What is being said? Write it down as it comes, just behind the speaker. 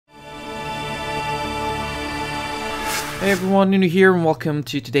Hey everyone, Nuno here and welcome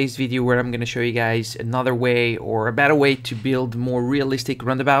to today's video where I'm going to show you guys another way or a better way to build more realistic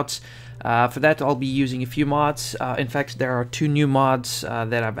roundabouts. For that I'll be using a few mods. In fact, there are two new mods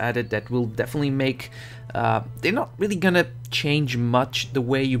that I've added that will definitely make... they're not really going to change much the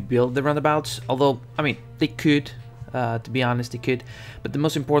way you build the roundabouts, although, I mean, they could, to be honest, they could. But the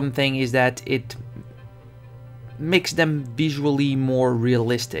most important thing is that it makes them visually more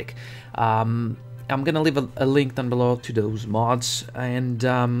realistic. I'm gonna leave a link down below to those mods,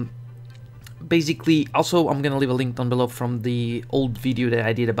 and basically also I'm gonna leave a link down below from the old video that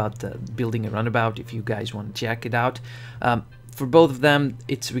I did about building a roundabout if you guys want to check it out. For both of them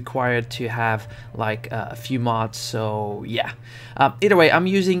it's required to have like a few mods, so yeah. Either way, I'm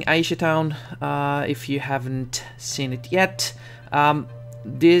using Aisha Town if you haven't seen it yet.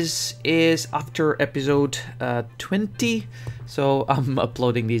 This is after episode 20, so I'm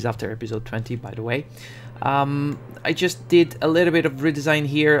uploading these after episode 20, by the way. I just did a little bit of redesign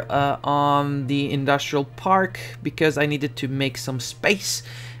here on the industrial park because I needed to make some space,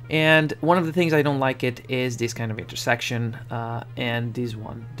 and one of the things I don't like it is this kind of intersection and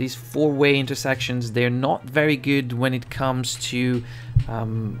these four-way intersections. They're not very good when it comes to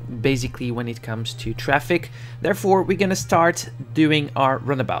basically when it comes to traffic. Therefore we're gonna start doing our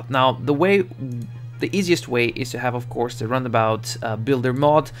roundabout. Now the easiest way is to have, of course, the Roundabout Builder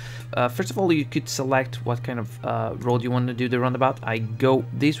mod. First of all, you could select what kind of road you want to do the roundabout. I go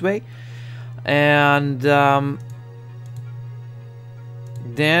this way, and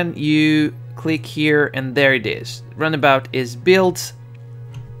then you click here, and there it is. Roundabout is built,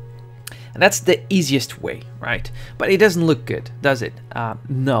 and that's the easiest way, right? But it doesn't look good, does it?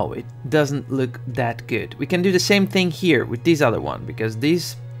 No, it doesn't look that good. We can do the same thing here with this other one, because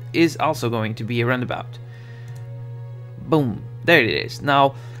this is also going to be a roundabout. Boom, there it is.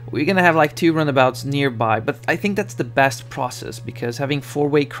 Now we're gonna have like two roundabouts nearby, but I think that's the best process because having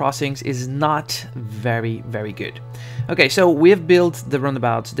four-way crossings is not very good. Okay, so we have built the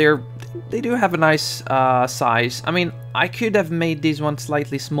roundabouts. They do have a nice size. I mean, I could have made these ones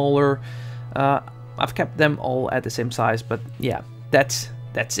slightly smaller. I've kept them all at the same size, but yeah, that's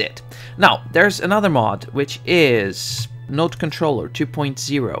it. Now there's another mod which is Node Controller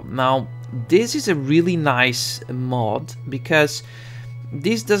 2.0. Now this is a really nice mod because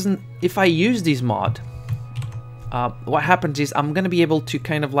this doesn't, if I use this mod, what happens is I'm gonna be able to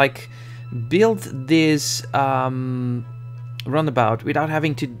kind of like build this roundabout without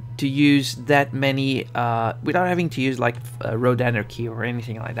having to use that many, without having to use like road anarchy or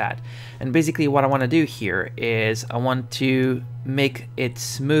anything like that. And basically what I want to do here is I want to make it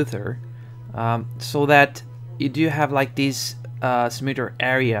smoother so that you do have like this smoother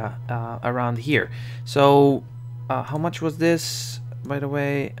area around here. So how much was this, by the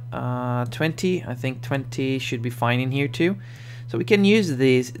way? 20. I think 20 should be fine in here too. So we can use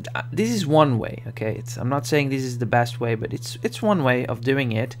this. This is one way, okay? I'm not saying this is the best way, but it's one way of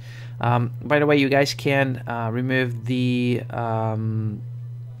doing it. By the way, you guys can remove the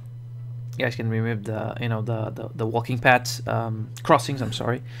the walking paths, crossings. I'm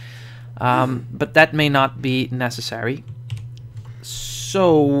sorry. But that may not be necessary.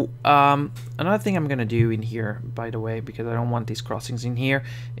 So another thing I'm gonna do in here, by the way, because I don't want these crossings in here,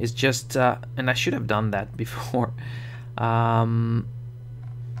 is just and I should have done that before.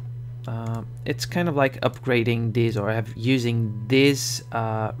 It's kind of like upgrading this or using this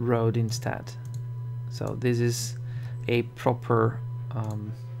road instead. So this is a proper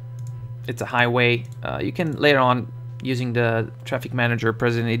it's a highway. You can later on, using the Traffic Manager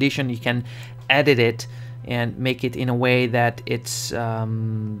President Edition, you can edit it and make it in a way that it's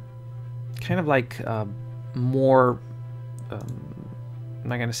kind of like more, I'm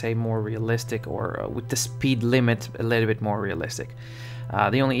not gonna say more realistic, or with the speed limit a little bit more realistic.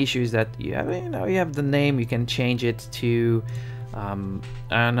 The only issue is that you have the name. You can change it to I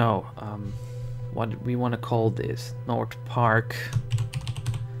don't know what we want to call this. North Park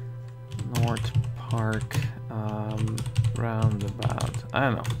roundabout. I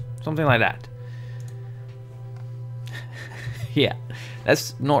don't know, something like that. Yeah,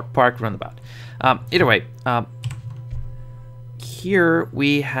 that's North Park roundabout. Either way, here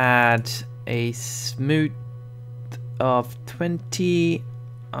we had a smooth of 20.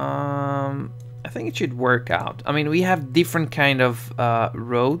 I think it should work out. I mean, we have different kind of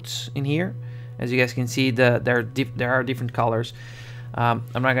roads in here. As you guys can see, there are different colors. I'm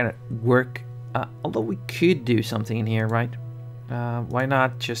not gonna work, although we could do something in here, right? Why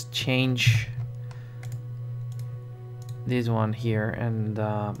not just change this one here and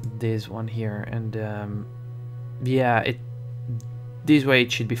this one here, and yeah, this way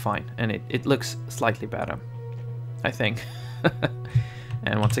it should be fine, and it looks slightly better. I think.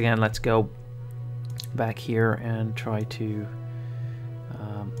 And once again, let's go back here and try to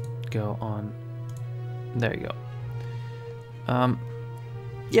go on. There you go.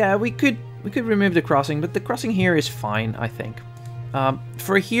 Yeah, we could remove the crossing, but the crossing here is fine, I think.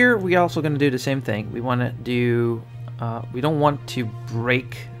 For here, we're also going to do the same thing. We want to do, we don't want to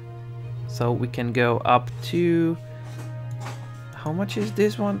break, so we can go up to, how much is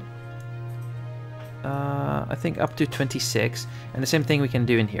this one? I think up to 26, and the same thing we can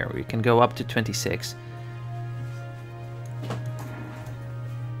do in here. We can go up to 26.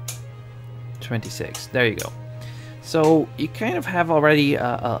 26, there you go. So you kind of have already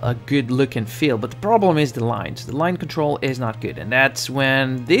a good look and feel, but the problem is the lines. The line control is not good, and that's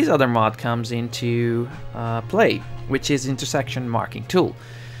when this other mod comes into play, which is intersection marking tool.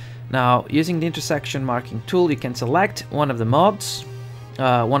 Now, using the intersection marking tool, you can select one of the mods,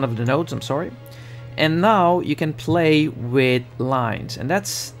 one of the nodes, I'm sorry, and now you can play with lines, and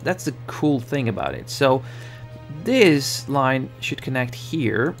that's the cool thing about it. So this line should connect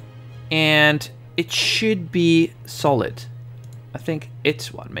here, and it should be solid. I think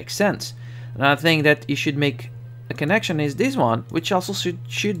it's what makes sense. Another thing that you should make a connection is this one, which also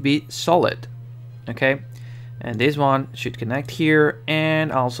should be solid. Okay, and this one should connect here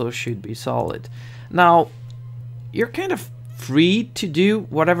and also should be solid. Now, you're kind of free to do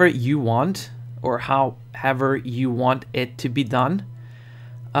whatever you want or however you want it to be done.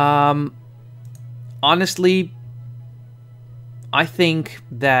 Honestly, I think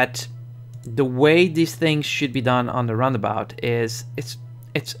that the way these things should be done on the roundabout is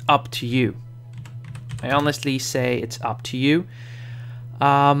it's up to you. I honestly say it's up to you.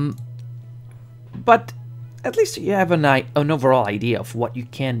 But at least you have an overall idea of what you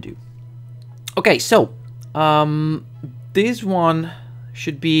can do. Okay, so this one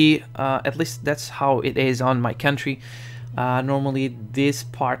should be, at least that's how it is on my country. Normally this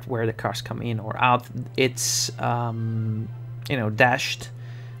part where the cars come in or out, it's you know, dashed.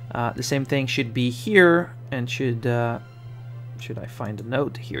 The same thing should be here, and should I find a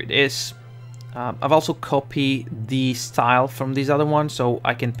note? Here it is. I've also copied the style from these other ones, so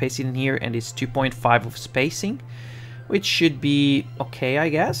I can paste it in here, and it's 2.5 of spacing, which should be okay, I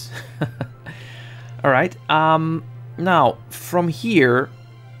guess. All right. Now from here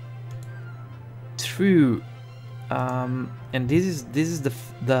through, and this is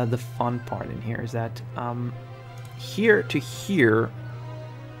the fun part in here, is that here to here,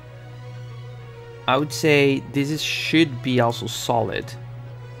 I would say this should be also solid,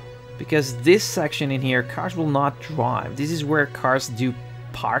 because this section in here, cars will not drive. This is where cars do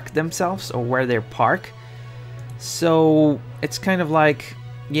park themselves, or where they park. So it's kind of like,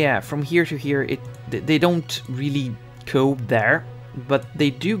 yeah, from here to here, they don't really go there, but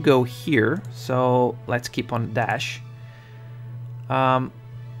they do go here. So let's keep on dash.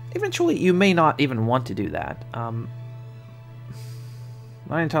 Eventually, you may not even want to do that.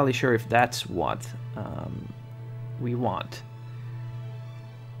 Not entirely sure if that's what we want.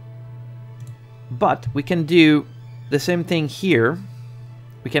 But we can do the same thing here.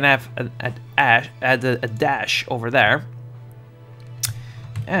 We can have add a dash over there.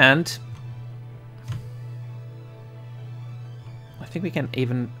 And I think we can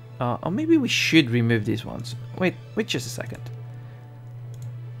even... or maybe we should remove these ones. Wait just a second.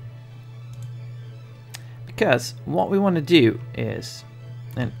 Because what we want to do is...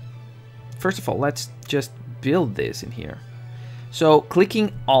 And first of all, let's just build this in here. So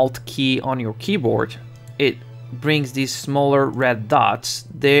clicking Alt key on your keyboard, it brings these smaller red dots.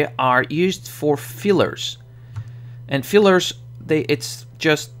 They are used for fillers. And fillers, it's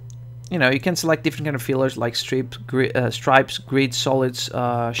just, you know, you can select different kind of fillers like stripes, grids, solids,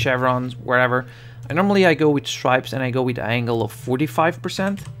 chevrons, wherever. And normally I go with stripes, and I go with an angle of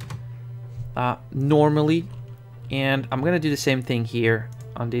 45%. Normally. And I'm gonna do the same thing here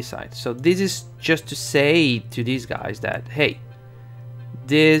on this side. So this is just to say to these guys that, hey,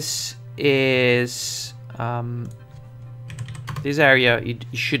 this is this area you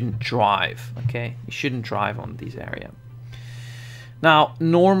shouldn't drive. Okay, you shouldn't drive on this area. Now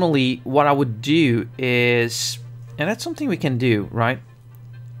normally what I would do is, and that's something we can do, right?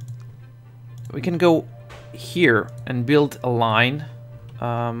 We can go here and build a line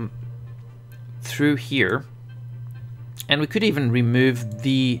through here. And we could even remove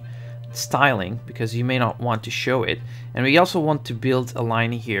the styling, because you may not want to show it. And we also want to build a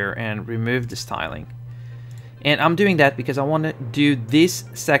line here and remove the styling. And I'm doing that because I want to do this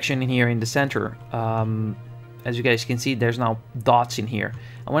section in here in the center. As you guys can see, there's now dots in here.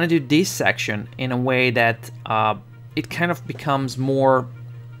 I want to do this section in a way that it kind of becomes more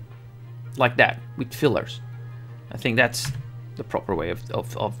like that, with fillers. I think that's the proper way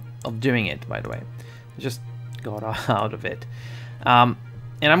of doing it, by the way. I just got out of it. And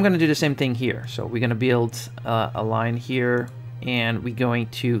I'm going to do the same thing here. So we're going to build a line here, and we're going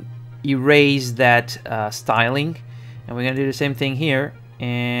to erase that styling. And we're going to do the same thing here,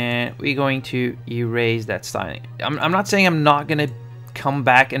 and we're going to erase that styling. I'm not saying I'm not going to come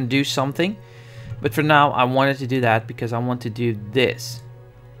back and do something, but for now I wanted to do that because I want to do this.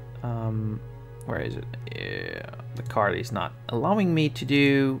 Where is it? Yeah, the card is not allowing me to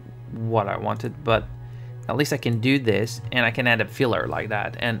do what I wanted, but at least I can do this, and I can add a filler like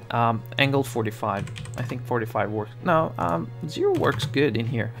that. And angle 45. I think 45 works. No, 0 works good in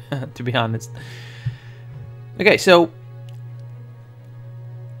here, to be honest. Okay, so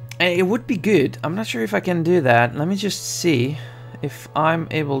it would be good. I'm not sure if I can do that. Let me just see if I'm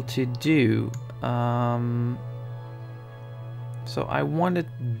able to do. So I wanted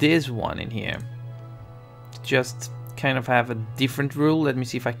this one in here. Just kind of have a different rule. Let me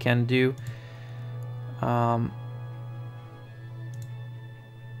see if I can do.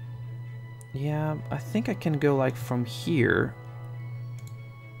 Yeah, I think I can go like from here.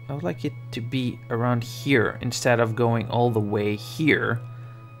 I would like it to be around here instead of going all the way here.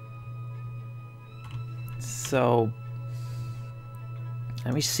 So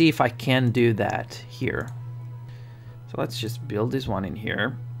let me see if I can do that here. So let's just build this one in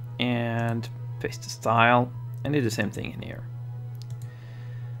here and paste the style and do the same thing in here.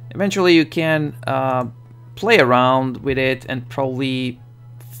 Eventually you can play around with it and probably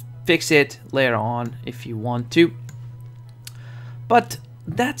fix it later on if you want to. But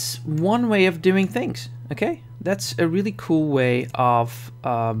that's one way of doing things, okay? That's a really cool way of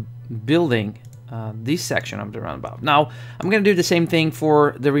building this section of the roundabout. Now, I'm going to do the same thing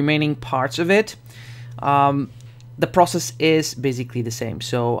for the remaining parts of it. The process is basically the same,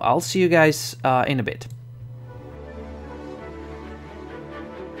 so I'll see you guys in a bit.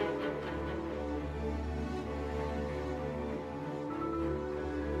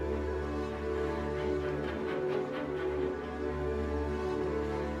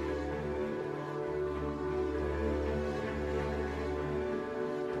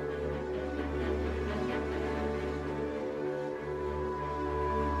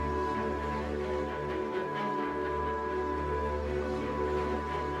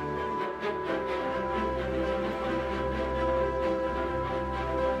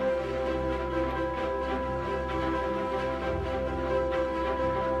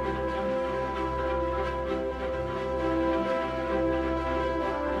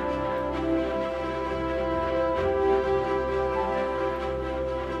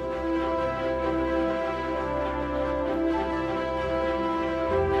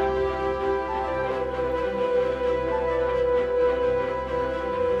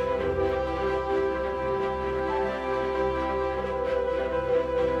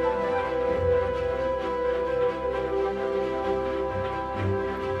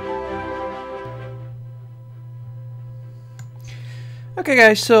 Okay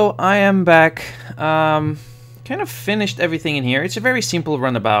guys, so I am back. Kind of finished everything in here. It's a very simple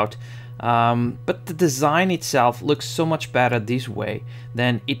roundabout, but the design itself looks so much better this way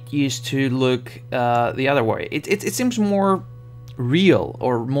than it used to look the other way. It seems more real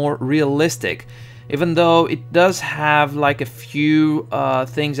or more realistic, even though it does have like a few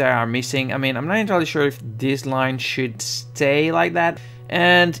things that are missing. I mean, I'm not entirely sure if this line should stay like that.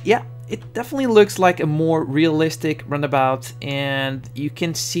 And yeah, it definitely looks like a more realistic roundabout, and you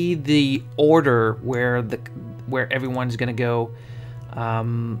can see the order where everyone's gonna go.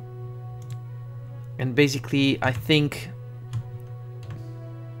 And basically, I think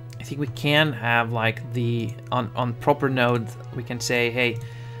we can have like the on proper node. We can say, hey,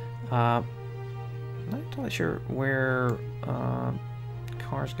 I'm not entirely sure where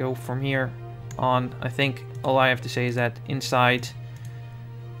cars go from here on. I think all I have to say is that inside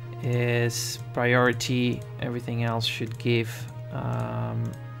is priority, everything else should give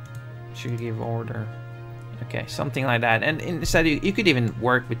order. Okay, something like that. And instead you could even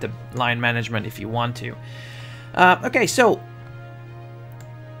work with the line management if you want to. Okay, so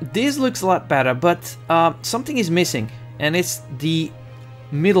this looks a lot better, but something is missing, and it's the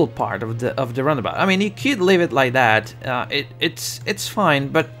middle part of the roundabout. I mean, you could leave it like that. It's fine,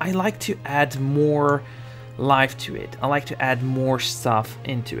 but I like to add more life to it. I like to add more stuff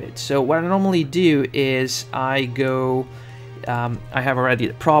into it. So what I normally do is I go, I have already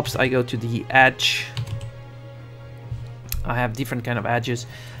the props, I go to the edge. I have different kind of edges.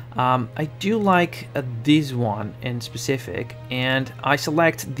 I do like this one in specific, and I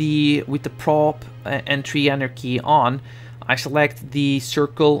select with the prop entry enter key on, I select the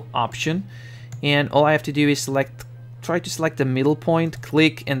circle option, and all I have to do is try to select the middle point,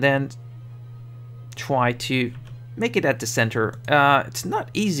 click, and then try to make it at the center. It's not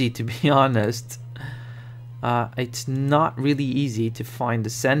easy, to be honest. It's not really easy to find the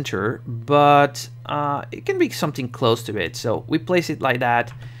center, but it can be something close to it. So we place it like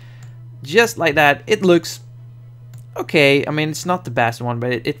that, just like that. It looks okay. I mean, it's not the best one,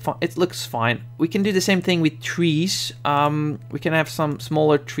 but it looks fine. We can do the same thing with trees. We can have some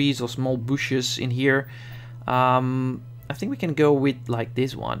smaller trees or small bushes in here. I think we can go with like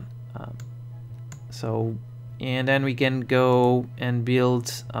this one. And then we can go and build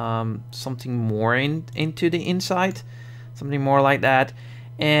something more into the inside, something more like that.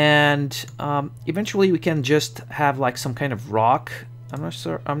 And eventually we can just have like some kind of rock. I'm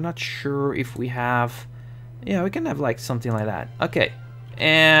not sure if we have. Yeah, we can have like something like that. Okay,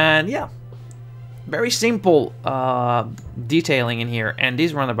 and yeah, very simple detailing in here. And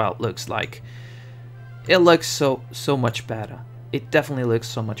this roundabout looks like it looks so much better. It definitely looks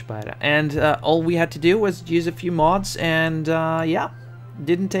so much better. And all we had to do was use a few mods, and yeah,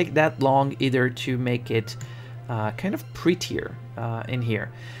 didn't take that long either to make it kind of prettier in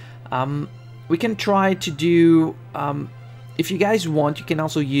here. We can try to do, if you guys want, you can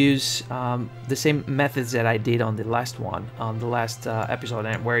also use the same methods that I did on the last one, on the last episode,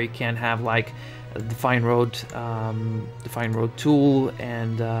 and where you can have like a define road tool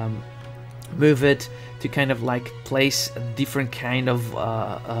and move it to kind of like place a different kind of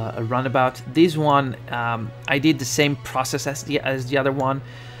a roundabout. This one, I did the same process as the other one.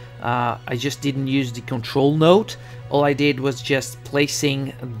 I just didn't use the control node. All I did was just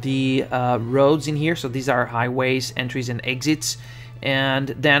placing the roads in here. So these are highways, entries and exits, and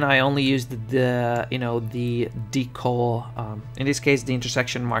then I only used the the decal, in this case the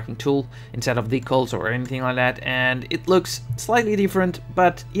intersection marking tool, instead of decals or anything like that. And it looks slightly different,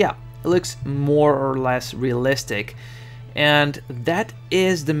 but yeah, it looks more or less realistic, and that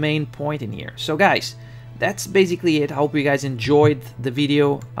is the main point in here. So guys, that's basically it. I hope you guys enjoyed the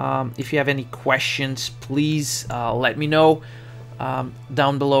video. If you have any questions, please let me know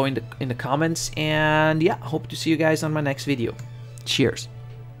down below in the comments, and yeah, hope to see you guys on my next video. Cheers.